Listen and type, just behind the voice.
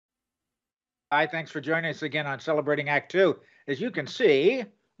Hi, thanks for joining us again on Celebrating Act Two. As you can see,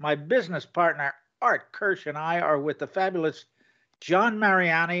 my business partner Art Kirsch and I are with the fabulous John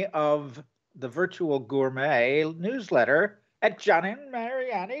Mariani of the Virtual Gourmet newsletter at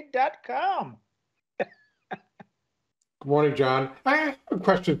johnandmariani.com. Good morning, John. I have a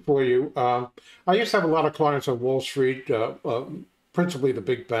question for you. I used to have a lot of clients on Wall Street, principally the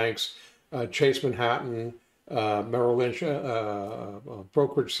big banks, Chase Manhattan, Merrill Lynch,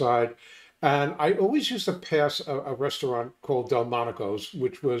 brokerage side. And I always used to pass a restaurant called Delmonico's,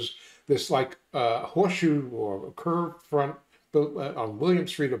 which was this like horseshoe or a curved front built on William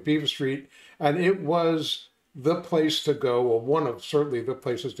Street or Beaver Street. And it was the place to go, or one of certainly the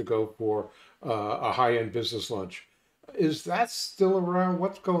places to go for a high-end business lunch. Is that still around?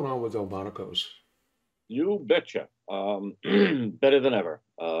 What's going on with Delmonico's? You betcha. Better than ever.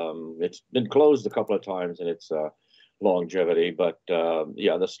 It's been closed a couple of times in its longevity, but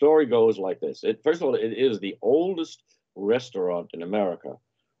yeah, the story goes like this. First of all, it is the oldest restaurant in America.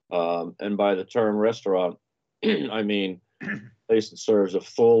 And by the term restaurant, I mean a place that serves a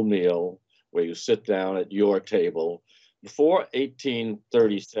full meal where you sit down at your table. Before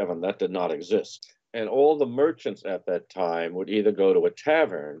 1837, that did not exist. And all the merchants at that time would either go to a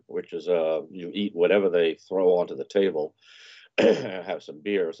tavern, which is you eat whatever they throw onto the table, have some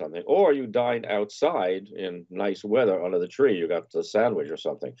beer or something, or you dine outside in nice weather under the tree. You got a sandwich or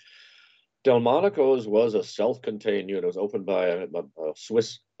something. Delmonico's was a self-contained unit. It was opened by a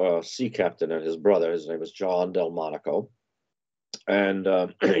Swiss sea captain and his brother. His name was John Delmonico. And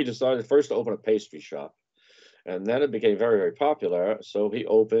he decided first to open a pastry shop. And then it became very, very popular. So he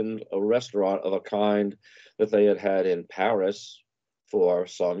opened a restaurant of a kind that they had had in Paris for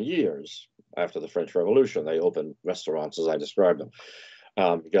some years after the French Revolution. They opened restaurants as I described them.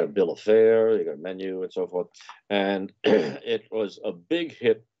 You got a bill of fare, you got a menu, and so forth. And it was a big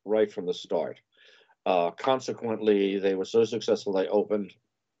hit right from the start. Consequently, they were so successful, they opened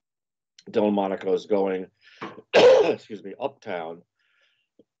Delmonico's going, excuse me, uptown.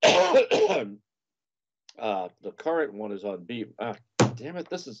 The current one is on B. Damn it,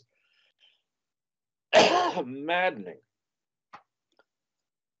 this is maddening.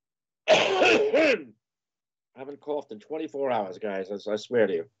 I haven't coughed in 24 hours, guys. I swear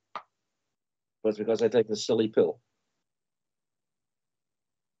to you. But it's because I take this silly pill.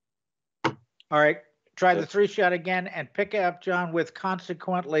 All right, try the three shot again and pick it up, John, with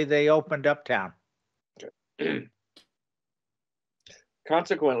consequently they opened uptown. Okay.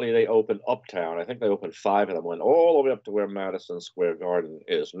 Consequently, they opened uptown. I think they opened 5 of them, went all the way up to where Madison Square Garden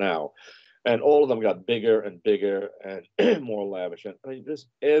is now. And all of them got bigger and bigger and more lavish. And I mean, just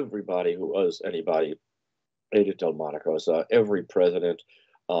everybody who was anybody ate at Delmonico's. Every president.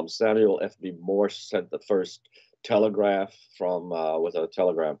 Samuel F.B. Morse sent the first telegraph with a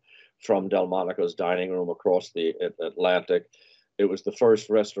telegram from Delmonico's dining room across the Atlantic. It was the first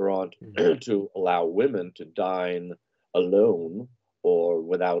restaurant to allow women to dine alone or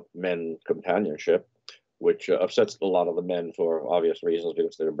without men companionship, which upsets a lot of the men for obvious reasons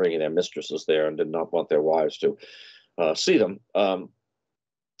because they were bringing their mistresses there and did not want their wives to see them.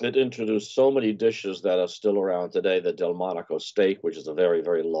 It introduced so many dishes that are still around today. The Delmonico steak, which is a very,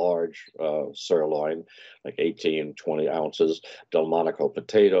 very large sirloin, like 18, 20 ounces. Delmonico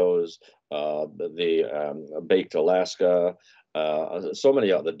potatoes, the baked Alaska, so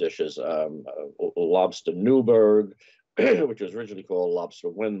many other dishes. Lobster Newburg, which was originally called Lobster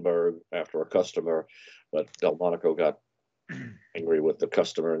Winburg after a customer, but Delmonico got angry with the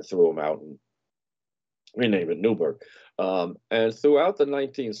customer and threw him out and renamed it Newburg. And throughout the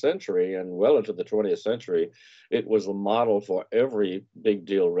 19th century and well into the 20th century, it was a model for every big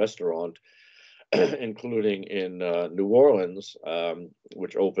deal restaurant, including in New Orleans,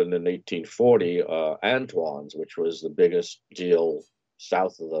 which opened in 1840, Antoine's, which was the biggest deal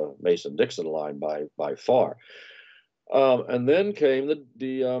south of the Mason-Dixon line by far. And then came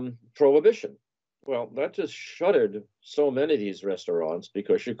the Prohibition. Well, that just shuttered so many of these restaurants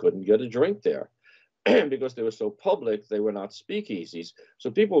because you couldn't get a drink there. Because they were so public, they were not speakeasies.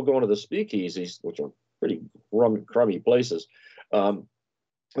 So people were going to the speakeasies, which are pretty crummy places, and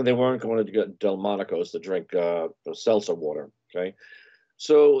they weren't going to get Delmonico's to drink seltzer water. Okay,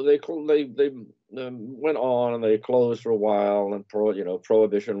 so they went on and they closed for a while, and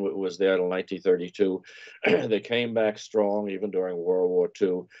Prohibition was there until 1932. They came back strong even during World War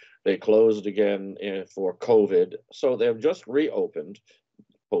II. They closed again for COVID, so they've just reopened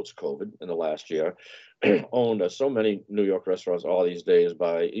post-COVID in the last year, owned as so many New York restaurants are these days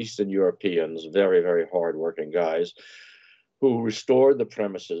by Eastern Europeans, very, very hard-working guys who restored the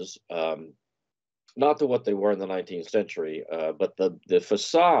premises not to what they were in the 19th century, but the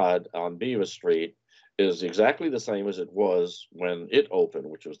facade on Beaver Street is exactly the same as it was when it opened,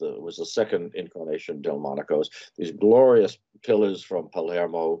 which was the second incarnation of Delmonico's. These glorious pillars from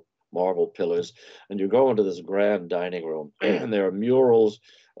Palermo, marble pillars, and you go into this grand dining room, and there are murals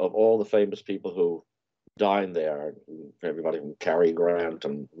of all the famous people who dined there, everybody from Cary Grant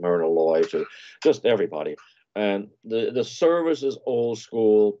and Myrna Loy to just everybody. And the service is old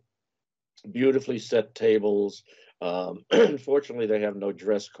school, beautifully set tables. Unfortunately, they have no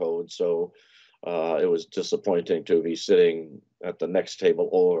dress code, so it was disappointing to be sitting at the next table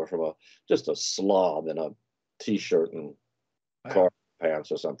over from just a slob in a t-shirt and car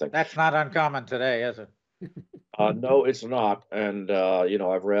pants or something. That's not uncommon today, is it? No, it's not. And,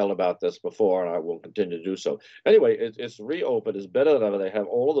 I've railed about this before, and I will continue to do so. Anyway, it's reopened. It's better than ever. They have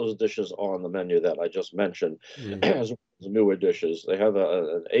all of those dishes on the menu that I just mentioned, as well as newer dishes. They have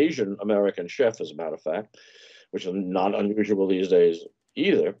an Asian American chef, as a matter of fact, which is not unusual these days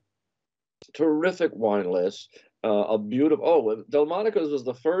either. Terrific wine list. A beautiful. Delmonico's was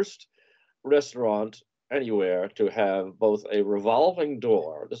the first restaurant anywhere to have both a revolving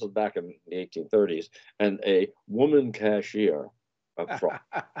door, this is back in the 1830s, and a woman cashier up front.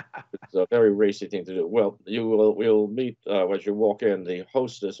 It's a very racy thing to do. Well, we'll meet as you walk in, the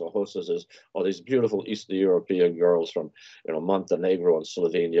hostess or hostesses are these beautiful Eastern European girls from Montenegro and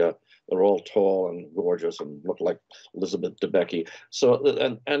Slovenia. They're all tall and gorgeous and look like Elizabeth Debicki.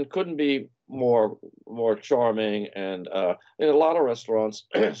 So and couldn't be more charming. And in a lot of restaurants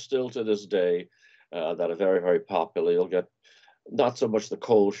still to this day, that are very, very popular. You'll get not so much the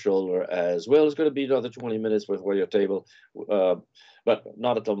cold shoulder as, well, it's going to be another 20 minutes before your table, but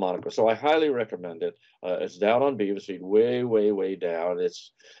not at Delmonico. So I highly recommend it. It's down on Beaver Street, way, way, way down.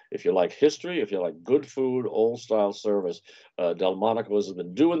 It's, if you like history, if you like good food, old style service, Delmonico's has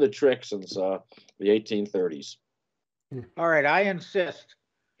been doing the trick since the 1830s. All right, I insist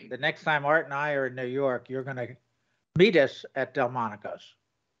the next time Art and I are in New York, you're going to meet us at Delmonico's.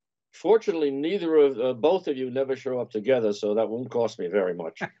 Fortunately, both of you never show up together, so that won't cost me very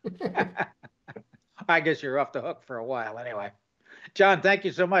much. I guess you're off the hook for a while anyway. John, thank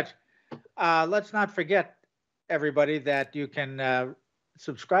you so much. Let's not forget, everybody, that you can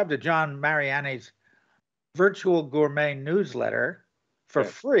subscribe to John Mariani's virtual gourmet newsletter for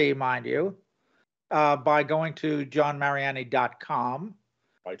free, mind you, by going to johnmariani.com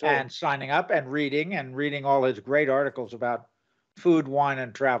and signing up and reading all his great articles about food, wine,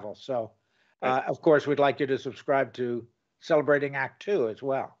 and travel. So, of course, we'd like you to subscribe to Celebrating Act 2 as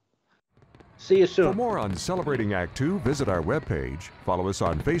well. See you soon. For more on Celebrating Act 2, visit our webpage, follow us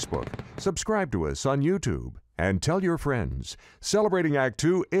on Facebook, subscribe to us on YouTube, and tell your friends. Celebrating Act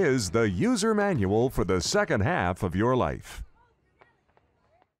 2 is the user manual for the second half of your life.